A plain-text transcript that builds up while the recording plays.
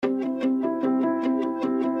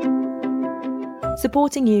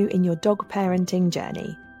supporting you in your dog parenting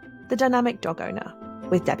journey. The Dynamic Dog Owner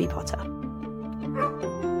with Debbie Potter.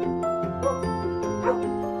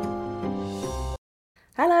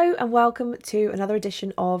 Hello and welcome to another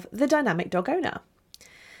edition of The Dynamic Dog Owner.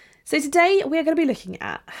 So today we are going to be looking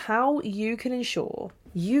at how you can ensure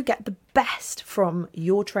you get the best from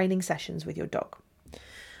your training sessions with your dog.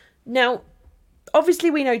 Now,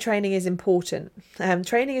 obviously we know training is important.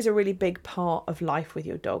 Training is a really big part of life with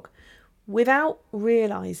your dog. Without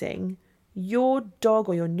realising, your dog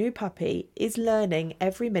or your new puppy is learning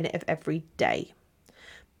every minute of every day.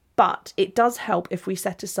 But it does help if we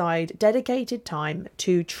set aside dedicated time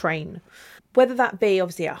to train, whether that be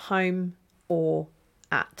obviously at home or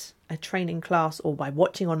at a training class or by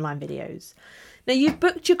watching online videos. Now you've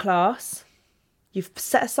booked your class, you've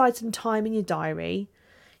set aside some time in your diary,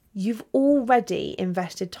 you've already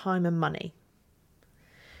invested time and money.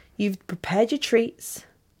 You've prepared your treats,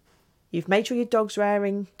 you've made sure your dog's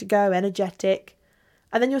raring to go, energetic,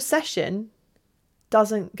 and then your session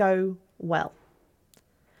doesn't go well.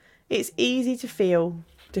 It's easy to feel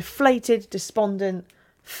deflated, despondent,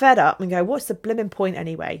 fed up and go, what's the blimmin' point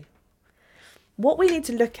anyway? What we need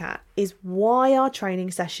to look at is why our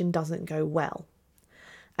training session doesn't go well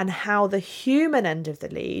and how the human end of the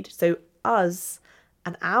lead, so us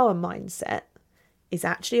and our mindset, is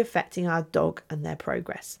actually affecting our dog and their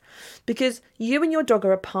progress. Because you and your dog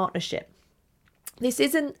are a partnership. This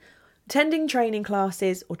isn't attending training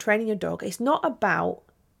classes or training your dog. It's not about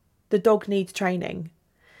the dog needs training.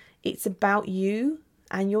 It's about you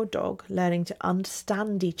and your dog learning to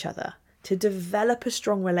understand each other, to develop a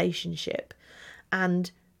strong relationship, and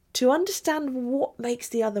to understand what makes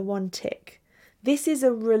the other one tick. This is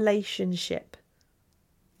a relationship.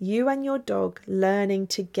 You and your dog learning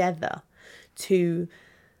together to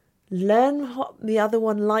learn what the other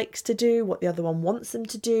one likes to do, what the other one wants them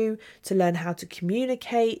to do, to learn how to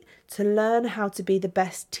communicate, to learn how to be the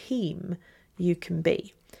best team you can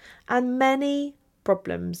be. And many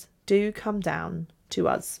problems do come down to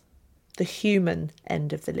us, the human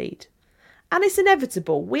end of the lead. And it's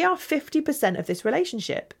inevitable. We are 50% of this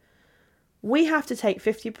relationship. We have to take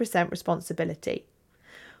 50% responsibility.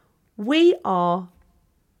 We are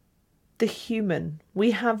the human.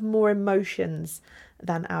 We have more emotions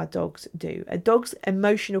than our dogs do. A dog's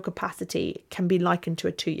emotional capacity can be likened to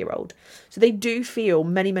a 2-year-old. So they do feel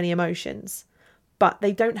many, many emotions, but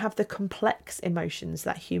they don't have the complex emotions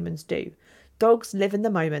that humans do. Dogs live in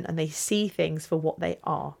the moment and they see things for what they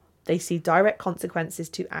are. They see direct consequences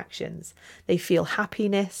to actions. They feel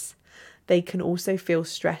happiness. They can also feel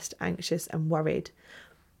stressed, anxious, and worried.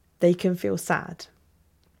 They can feel sad.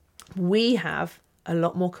 We have a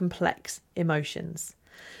lot more complex emotions.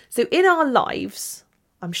 So in our lives,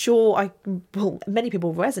 I'm sure many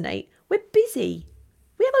people resonate, we're busy.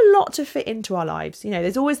 We have a lot to fit into our lives.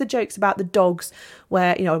 There's always the jokes about the dogs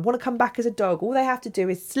where, I want to come back as a dog. All they have to do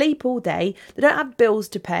is sleep all day. They don't have bills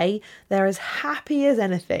to pay. They're as happy as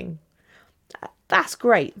anything. That's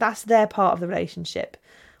great. That's their part of the relationship.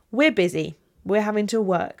 We're busy. We're having to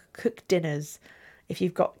work, cook dinners. If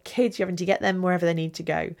you've got kids, you're having to get them wherever they need to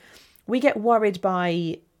go. We get worried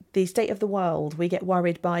by the state of the world. We get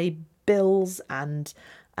worried by bills and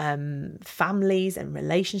families and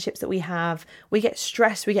relationships that we have. We get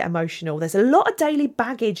stressed, we get emotional. There's a lot of daily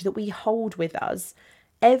baggage that we hold with us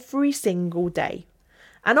every single day.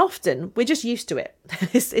 And often we're just used to it.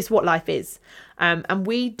 It's what life is. And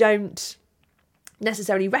we don't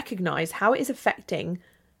necessarily recognise how it is affecting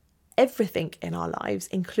everything in our lives,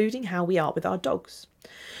 including how we are with our dogs.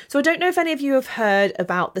 So I don't know if any of you have heard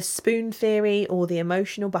about the spoon theory or the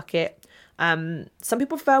emotional bucket. Some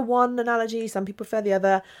people prefer one analogy, some people prefer the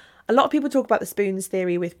other. A lot of people talk about the spoons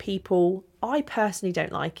theory with people. I personally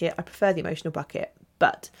don't like it. I prefer the emotional bucket.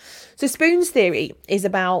 So spoons theory is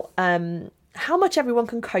about how much everyone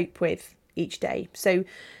can cope with each day. So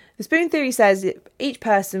the spoon theory says each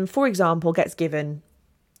person, for example, gets given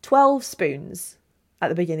 12 spoons at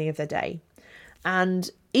the beginning of their day. And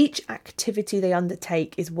each activity they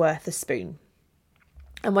undertake is worth a spoon.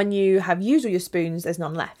 And when you have used all your spoons, there's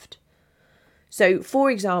none left. So, for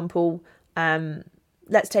example,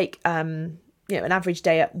 let's take an average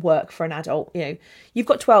day at work for an adult. You've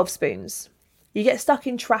got 12 spoons. You get stuck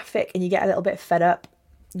in traffic and you get a little bit fed up,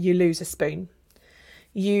 you lose a spoon.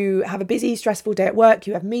 You have a busy, stressful day at work,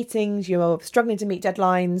 you have meetings, you're struggling to meet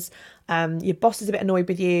deadlines, your boss is a bit annoyed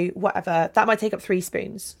with you, whatever. That might take up 3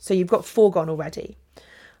 spoons. So you've got 4 gone already.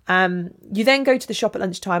 You then go to the shop at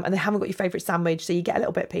lunchtime and they haven't got your favourite sandwich, so you get a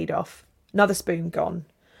little bit peed off. Another spoon gone.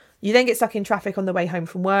 You then get stuck in traffic on the way home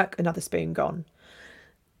from work, another spoon gone.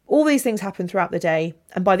 All these things happen throughout the day,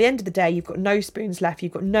 and by the end of the day, you've got no spoons left,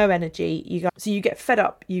 you've got no energy. So you get fed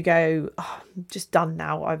up. You go, oh, I'm just done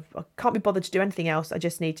now. I can't be bothered to do anything else. I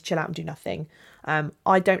just need to chill out and do nothing.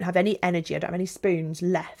 I don't have any energy. I don't have any spoons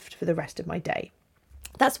left for the rest of my day.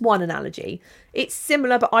 That's one analogy. It's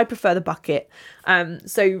similar, but I prefer the bucket.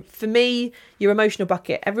 So for me, your emotional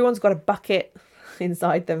bucket, everyone's got a bucket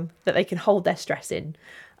inside them that they can hold their stress in.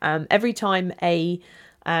 Every time a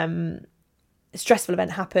stressful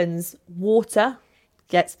event happens, water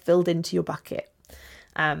gets filled into your bucket.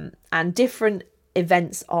 And different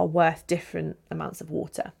events are worth different amounts of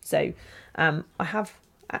water. So I have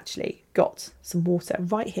actually got some water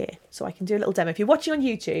right here, so I can do a little demo. If you're watching on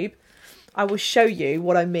YouTube, I will show you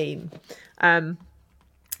what I mean.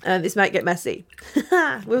 This might get messy.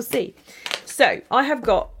 We'll see. So I have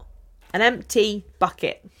got an empty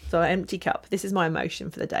bucket, so an empty cup. This is my emotion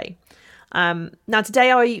for the day. Now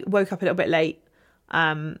today I woke up a little bit late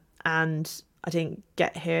and I didn't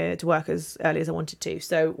get here to work as early as I wanted to.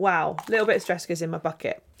 So wow, a little bit of stress goes in my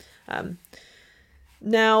bucket.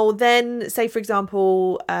 Now then, say for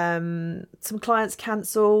example, some clients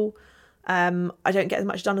cancel. I don't get as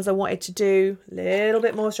much done as I wanted to do. A little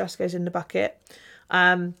bit more stress goes in the bucket.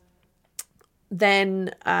 Then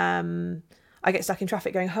I get stuck in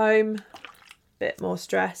traffic going home. Bit more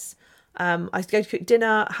stress. I go to cook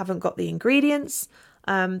dinner, haven't got the ingredients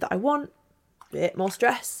that I want. Bit more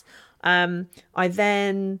stress. I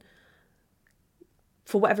then,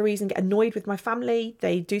 for whatever reason, get annoyed with my family.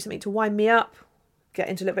 They do something to wind me up. Get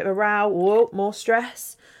into a little bit of a row. Whoa, more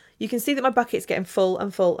stress. You can see that my bucket's getting full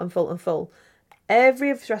and full and full and full.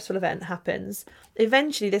 Every stressful event happens.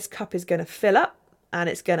 Eventually, this cup is going to fill up and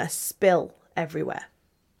it's going to spill everywhere.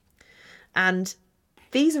 And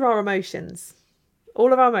these are our emotions.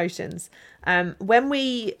 All of our emotions. When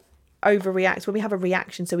we overreact, when we have a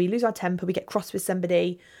reaction, so we lose our temper, we get cross with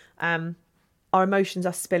somebody, our emotions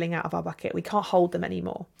are spilling out of our bucket. We can't hold them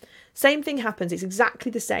anymore. Same thing happens. It's exactly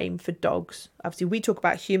the same for dogs. Obviously, we talk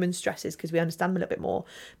about human stresses because we understand them a little bit more,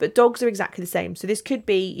 but dogs are exactly the same. So this could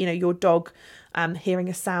be, your dog hearing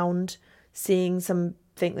a sound, seeing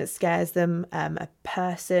something that scares them, a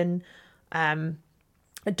person,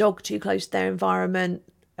 a dog too close to their environment,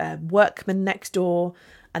 a workman next door.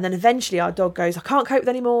 And then eventually our dog goes, I can't cope with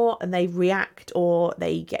anymore. And they react or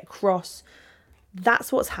they get cross.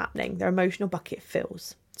 That's what's happening. Their emotional bucket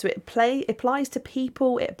fills. So it applies to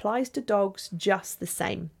people. It applies to dogs just the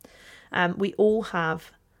same. We all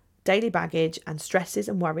have daily baggage and stresses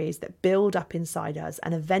and worries that build up inside us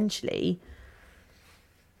and eventually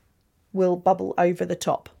will bubble over the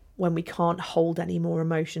top when we can't hold any more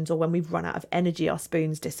emotions or when we've run out of energy, our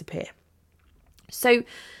spoons disappear. So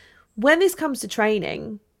when this comes to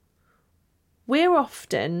training, we're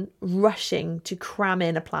often rushing to cram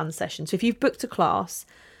in a planned session. So if you've booked a class,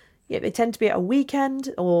 they tend to be at a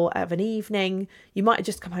weekend or of an evening. You might have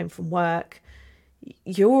just come home from work.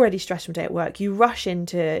 You're already stressed from a day at work. You rush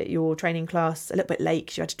into your training class a little bit late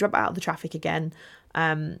because you had to drop out of the traffic again.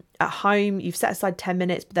 At home, you've set aside 10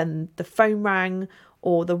 minutes, but then the phone rang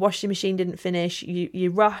or the washing machine didn't finish.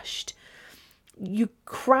 You rushed. You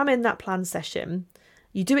cram in that planned session.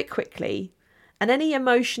 You do it quickly. And any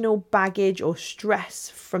emotional baggage or stress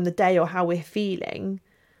from the day or how we're feeling,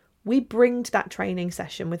 we bring to that training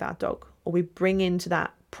session with our dog, or we bring into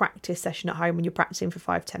that practice session at home when you're practicing for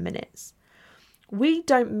 5-10 minutes. We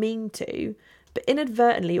don't mean to, but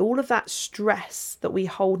inadvertently, all of that stress that we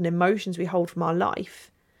hold and emotions we hold from our life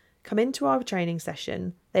come into our training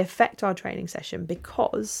session. They affect our training session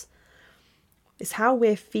because it's how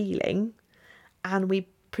we're feeling and we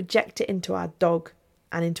project it into our dog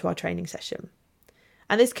and into our training session.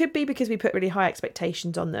 And this could be because we put really high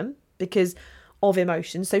expectations on them because of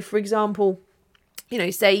emotions. So for example,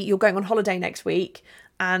 say you're going on holiday next week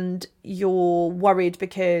and you're worried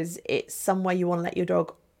because it's somewhere you want to let your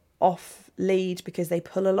dog off lead because they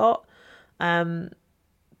pull a lot,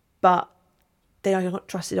 but they are not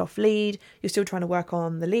trusted off lead. You're still trying to work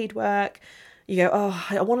on the lead work. You go, oh,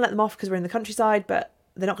 I want to let them off because we're in the countryside, but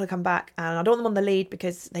they're not going to come back, and I don't want them on the lead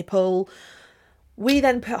because they pull. We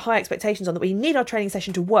then put high expectations on that. We need our training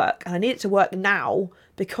session to work, and I need it to work now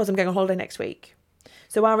because I'm going on holiday next week.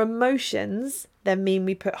 So our emotions then mean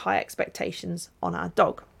we put high expectations on our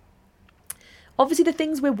dog. Obviously, the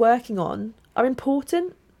things we're working on are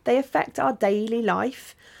important. They affect our daily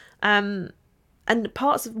life. And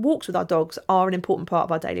parts of walks with our dogs are an important part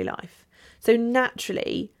of our daily life. So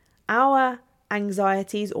naturally, our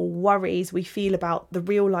anxieties or worries we feel about the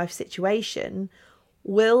real life situation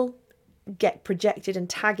will get projected and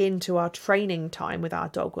tag into our training time with our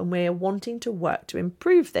dog when we're wanting to work to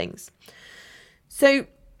improve things. So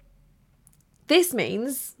This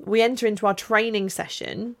means we enter into our training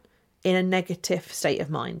session in a negative state of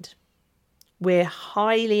mind. We're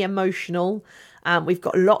highly emotional. We've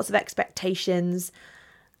got lots of expectations.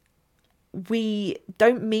 We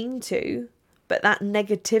don't mean to, but that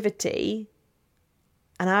negativity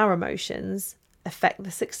and our emotions affect the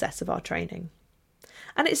success of our training.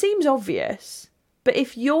 And it seems obvious, but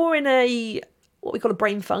if you're in what we call a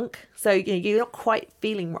brain funk, so you're not quite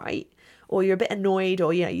feeling right, or you're a bit annoyed,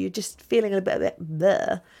 or you're just feeling a bit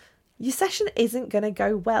bleh, your session isn't going to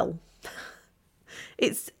go well.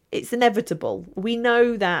 It's inevitable. We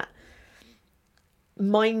know that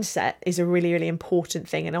mindset is a really, really important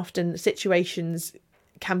thing, and often situations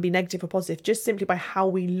can be negative or positive just simply by how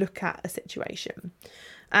we look at a situation.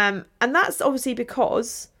 And that's obviously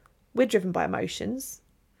because we're driven by emotions.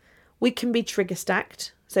 We can be trigger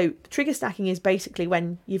stacked. So trigger stacking is basically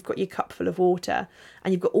when you've got your cup full of water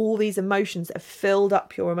and you've got all these emotions that have filled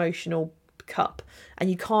up your emotional cup and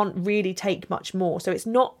you can't really take much more. So it's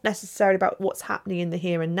not necessarily about what's happening in the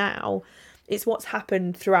here and now. It's what's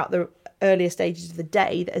happened throughout the earlier stages of the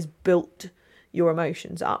day that has built your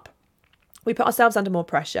emotions up. We put ourselves under more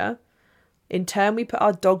pressure. In turn, we put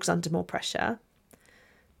our dogs under more pressure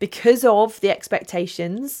because of the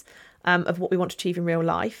expectations of what we want to achieve in real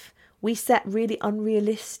life. We set really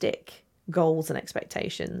unrealistic goals and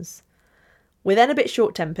expectations. We're then a bit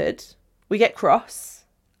short-tempered. We get cross.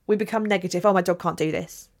 We become negative. Oh, my dog can't do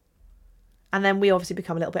this. And then we obviously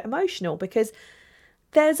become a little bit emotional because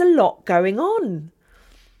there's a lot going on.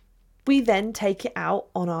 We then take it out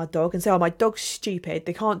on our dog and say, oh, my dog's stupid.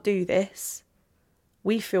 They can't do this.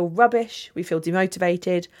 We feel rubbish. We feel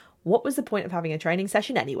demotivated. What was the point of having a training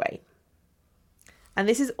session anyway? And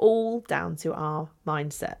this is all down to our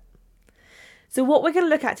mindset. So what we're going to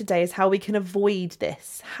look at today is how we can avoid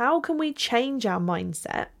this. How can we change our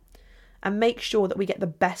mindset and make sure that we get the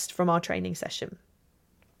best from our training session?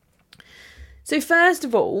 So first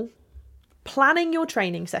of all, planning your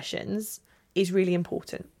training sessions is really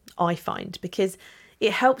important, I find, because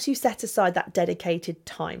it helps you set aside that dedicated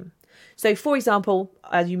time. So for example,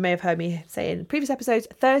 as you may have heard me say in previous episodes,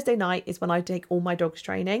 Thursday night is when I take all my dogs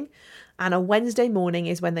training, and a Wednesday morning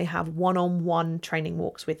is when they have one-on-one training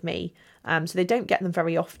walks with me. So they don't get them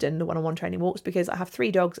very often, the one-on-one training walks, because I have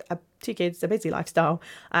 3 dogs, 2 kids, a busy lifestyle.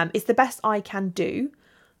 It's the best I can do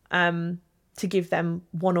to give them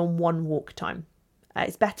one-on-one walk time.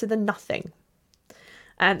 It's better than nothing.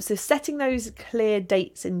 So setting those clear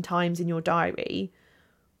dates and times in your diary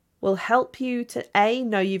will help you to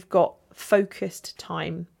know you've got focused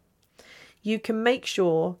time. You can make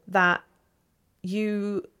sure that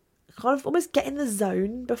you kind of almost get in the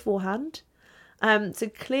zone beforehand. So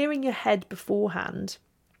clearing your head beforehand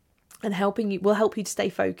and will help you to stay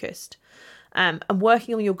focused and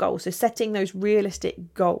working on your goals. So setting those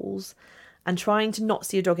realistic goals and trying to not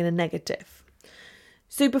see your dog in a negative.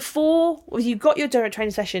 So before you've got your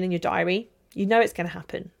training session in your diary, you know it's going to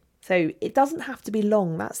happen. So it doesn't have to be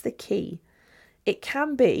long. That's the key. It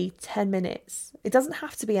can be 10 minutes. It doesn't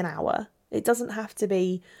have to be an hour. It doesn't have to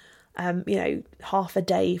be, half a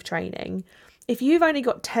day of training. If you've only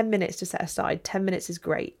got 10 minutes to set aside, 10 minutes is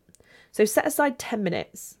great. So set aside 10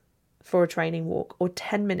 minutes for a training walk or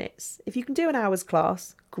 10 minutes. If you can do an hour's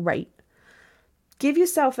class, great. Give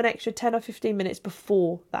yourself an extra 10 or 15 minutes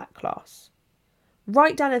before that class.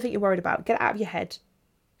 Write down anything you're worried about. Get it out of your head.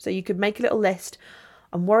 So you could make a little list.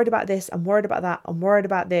 I'm worried about this, I'm worried about that, I'm worried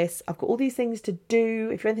about this. I've got all these things to do.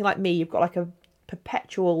 If you're anything like me, you've got like a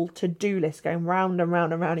perpetual to-do list going round and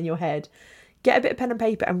round and round in your head. Get a bit of pen and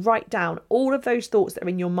paper and write down all of those thoughts that are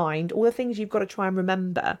in your mind, all the things you've got to try and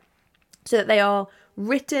remember so that they are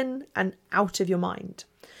written and out of your mind.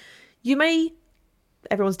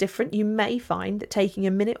 Everyone's different, you may find that taking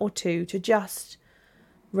a minute or two to just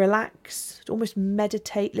relax, to almost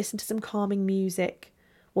meditate, listen to some calming music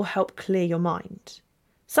will help clear your mind.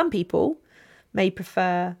 Some people may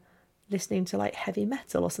prefer listening to like heavy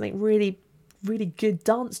metal or something really, really good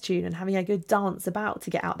dance tune and having a good dance about to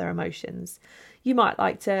get out their emotions. You might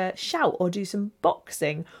like to shout or do some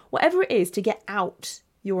boxing, whatever it is to get out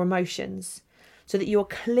your emotions so that you're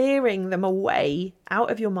clearing them away out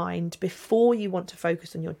of your mind before you want to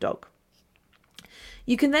focus on your dog.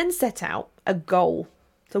 You can then set out a goal.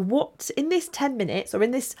 So what in this 10 minutes or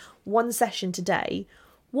in this one session today,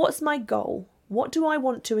 what's my goal? What do I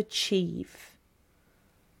want to achieve?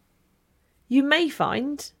 You may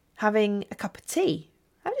find having a cup of tea.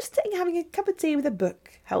 Having a cup of tea with a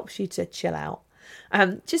book helps you to chill out.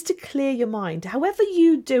 Just to clear your mind. However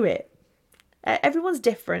you do it. Everyone's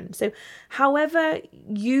different. So however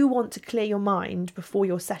you want to clear your mind before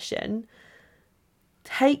your session,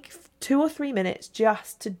 Take 2 or 3 minutes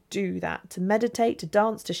just to do that, to meditate, to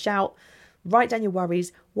dance, to shout, write down your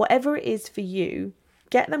worries, whatever it is for you,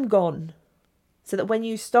 get them gone so that when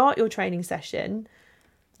you start your training session,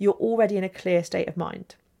 you're already in a clear state of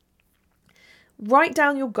mind. Write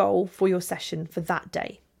down your goal for your session for that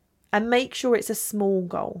day and make sure it's a small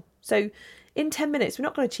goal. So in 10 minutes, we're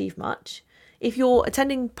not going to achieve much. If you're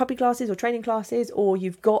attending puppy classes or training classes, or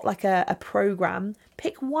you've got like a program,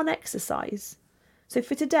 pick one exercise. So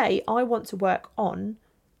for today, I want to work on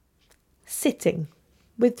sitting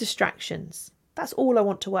with distractions. That's all I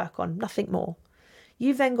want to work on, nothing more.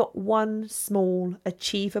 You've then got one small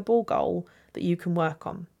achievable goal that you can work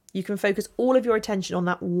on. You can focus all of your attention on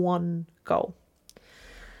that one goal.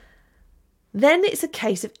 Then it's a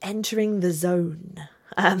case of entering the zone,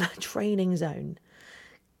 training zone.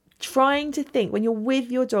 Trying to think when you're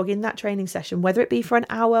with your dog in that training session, whether it be for an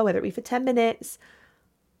hour, whether it be for 10 minutes,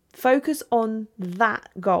 focus on that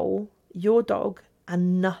goal, your dog,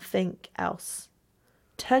 and nothing else.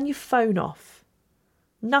 Turn your phone off.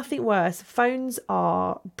 Nothing worse. Phones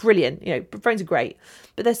are brilliant. Phones are great,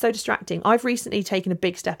 but they're so distracting. I've recently taken a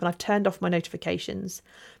big step and I've turned off my notifications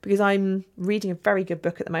because I'm reading a very good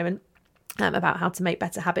book at the moment about how to make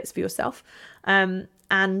better habits for yourself.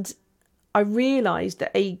 And I realised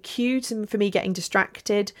that a cue for me getting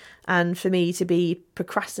distracted and for me to be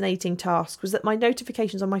procrastinating tasks was that my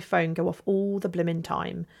notifications on my phone go off all the blimmin'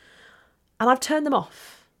 time. And I've turned them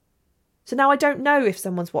off. So now I don't know if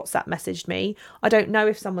someone's WhatsApp messaged me. I don't know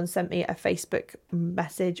if someone sent me a Facebook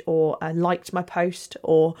message or liked my post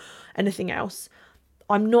or anything else.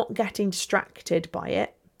 I'm not getting distracted by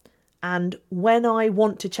it. And when I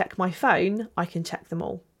want to check my phone, I can check them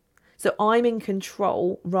all. So I'm in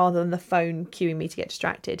control rather than the phone cueing me to get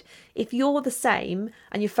distracted. If you're the same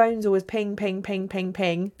and your phone's always ping, ping, ping, ping,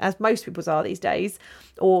 ping, as most people's are these days,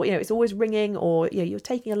 or it's always ringing, or you're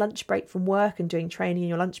taking a lunch break from work and doing training in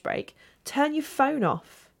your lunch break, turn your phone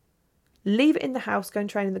off. Leave it in the house, go and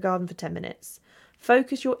train in the garden for 10 minutes.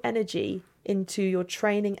 Focus your energy into your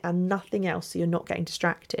training and nothing else so you're not getting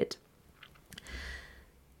distracted.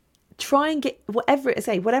 Try and get whatever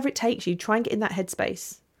it takes you, try and get in that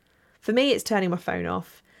headspace. For me, it's turning my phone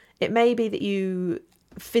off. It may be that you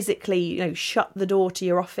physically, shut the door to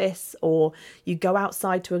your office, or you go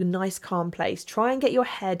outside to a nice calm place. Try and get your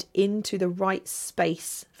head into the right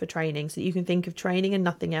space for training so that you can think of training and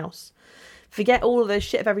nothing else. Forget all of the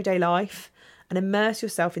shit of everyday life and immerse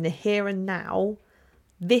yourself in the here and now,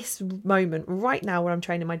 this moment right now where I'm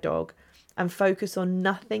training my dog, and focus on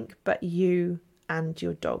nothing but you and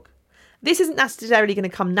your dog. This isn't necessarily going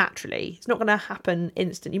to come naturally. It's not going to happen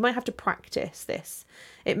instant. You might have to practice this.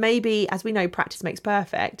 It may be, as we know, practice makes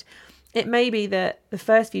perfect. It may be that the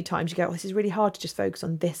first few times you go, this is really hard to just focus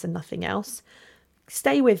on this and nothing else.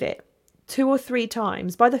 Stay with it 2 or 3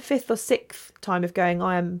 times. By the 5th or 6th time of going,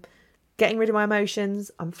 I am getting rid of my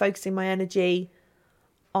emotions. I'm focusing my energy.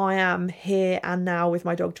 I am here and now with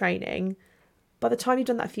my dog training. By the time you've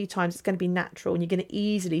done that a few times, it's going to be natural and you're going to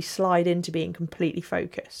easily slide into being completely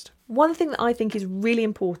focused. One thing that I think is really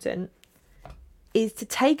important is to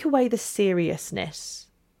take away the seriousness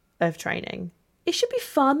of training. It should be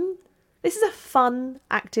fun. This is a fun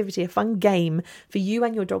activity, a fun game for you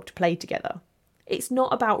and your dog to play together. It's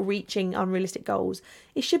not about reaching unrealistic goals.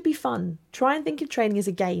 It should be fun. Try and think of training as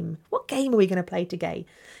a game. What game are we going to play today?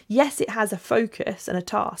 Yes, it has a focus and a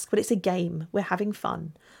task, but it's a game. We're having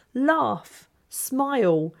fun. Laugh.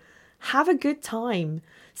 Smile, have a good time.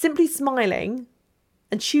 Simply smiling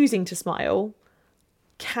and choosing to smile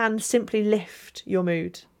can simply lift your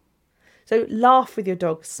mood. So laugh with your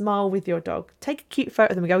dog, smile with your dog. Take a cute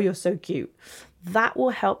photo of them and go, you're so cute. That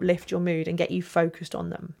will help lift your mood and get you focused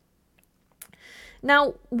on them.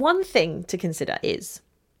 Now, one thing to consider is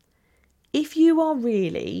if you are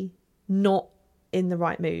really not in the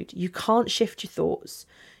right mood, you can't shift your thoughts,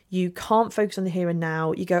 you can't focus on the here and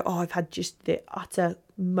now. You go, I've had just the utter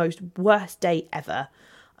most worst day ever.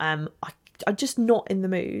 I'm just not in the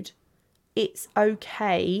mood. It's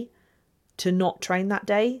okay to not train that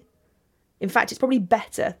day. In fact, it's probably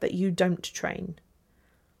better that you don't train.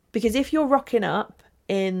 Because if you're rocking up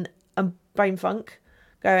in a brain funk,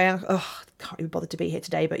 going, I can't even bother to be here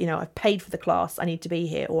today, but I've paid for the class, I need to be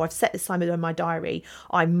here, or I've set this time in my diary,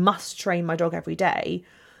 I must train my dog every day.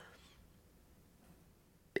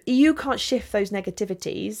 You can't shift those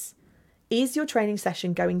negativities. Is your training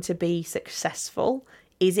session going to be successful?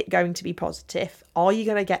 Is it going to be positive? Are you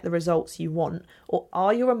going to get the results you want? Or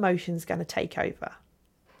are your emotions going to take over?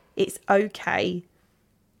 It's okay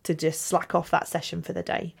to just slack off that session for the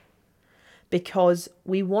day, because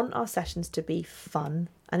we want our sessions to be fun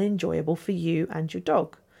and enjoyable for you and your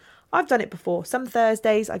dog. I've done it before. Some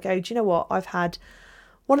Thursdays I go, do you know what? I've had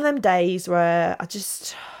one of them days where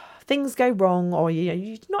things go wrong, or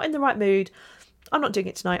you're not in the right mood. I'm not doing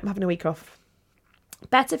it tonight. I'm having a week off.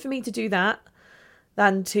 Better for me to do that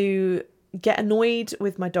than to get annoyed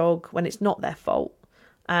with my dog when it's not their fault.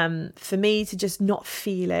 For me to just not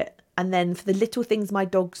feel it, and then for the little things my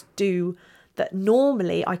dogs do that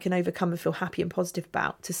normally I can overcome and feel happy and positive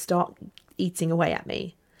about to start eating away at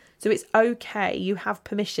me. So it's okay. You have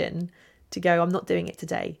permission to go, I'm not doing it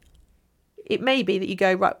today. It may be that you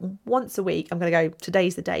go, right, once a week, I'm going to go,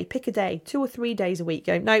 today's the day. Pick a day, 2 or 3 days a week.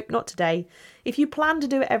 Go, nope, not today. If you plan to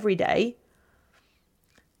do it every day,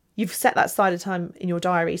 you've set that side of time in your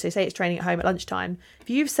diary. So say it's training at home at lunchtime. If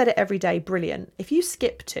you've said it every day, brilliant. If you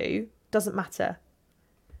skip 2, doesn't matter.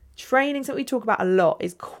 Training, something we talk about a lot,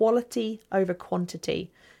 is quality over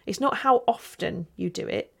quantity. It's not how often you do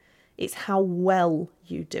it. It's how well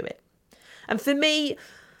you do it. And for me,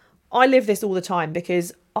 I live this all the time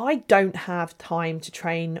because I don't have time to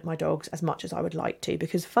train my dogs as much as I would like to,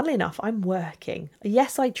 because funnily enough, I'm working.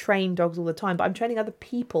 Yes, I train dogs all the time, but I'm training other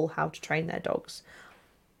people how to train their dogs.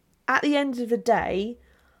 At the end of the day,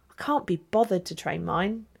 I can't be bothered to train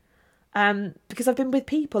mine because I've been with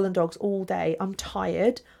people and dogs all day. I'm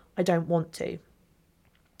tired. I don't want to.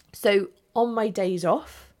 So on my days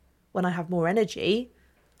off, when I have more energy,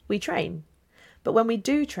 we train. But when we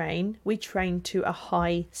do train, we train to a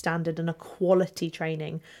high standard and a quality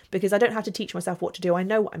training, because I don't have to teach myself what to do. I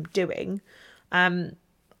know what I'm doing.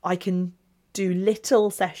 I can do little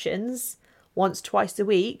sessions once, twice a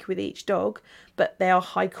week with each dog, but they are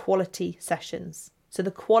high quality sessions. So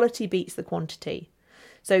the quality beats the quantity.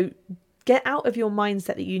 So get out of your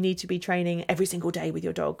mindset that you need to be training every single day with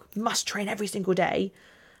your dog. You must train every single day,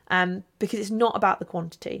 because it's not about the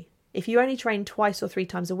quantity. If you only train 2 or 3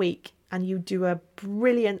 times a week and you do a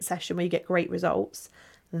brilliant session where you get great results,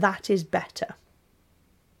 that is better.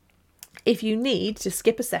 If you need to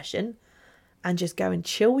skip a session and just go and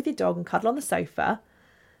chill with your dog and cuddle on the sofa,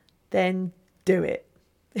 then do it.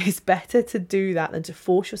 It's better to do that than to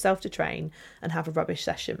force yourself to train and have a rubbish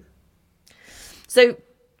session. So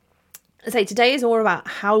I say today is all about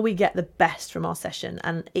how we get the best from our session,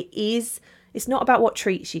 and it's not about what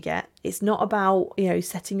treats you get. It's not about,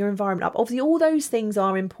 setting your environment up. Obviously, all those things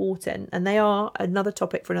are important and they are another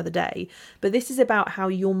topic for another day. But this is about how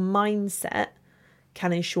your mindset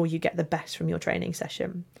can ensure you get the best from your training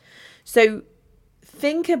session. So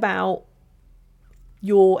think about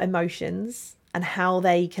your emotions and how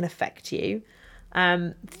they can affect you.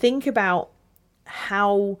 Think about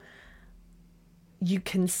how you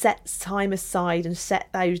can set time aside and set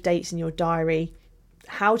those dates in your diary,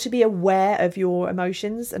 how to be aware of your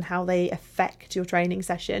emotions and how they affect your training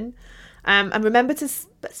session. And remember to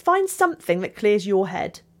find something that clears your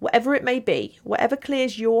head, whatever it may be, whatever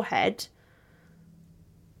clears your head.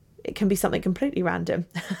 It can be something completely random,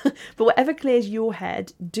 but whatever clears your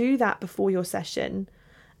head, do that before your session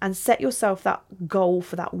and set yourself that goal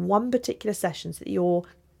for that one particular session so that you're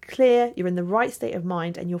clear, you're in the right state of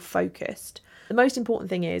mind and you're focused. The most important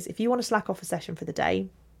thing is, if you want to slack off a session for the day,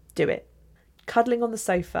 do it. Cuddling on the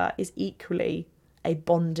sofa is equally a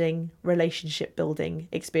bonding, relationship building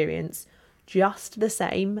experience, just the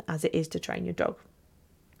same as it is to train your dog.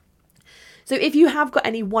 So if you have got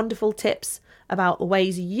any wonderful tips about the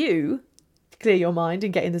ways you clear your mind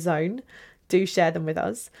and get in the zone, do share them with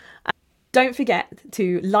us. Don't forget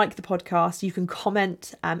to like the podcast. You can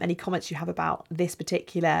comment any comments you have about this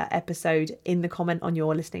particular episode in the comment on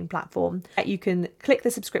your listening platform. You can click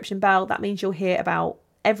the subscription bell. That means you'll hear about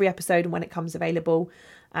every episode and when it comes available.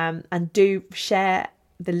 And do share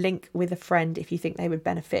the link with a friend if you think they would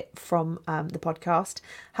benefit from the podcast.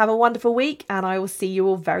 Have a wonderful week, and I will see you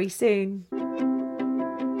all very soon.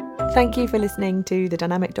 Thank you for listening to The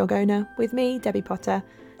Dynamic Dog Owner with me, Debbie Potter.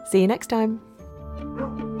 See you next time.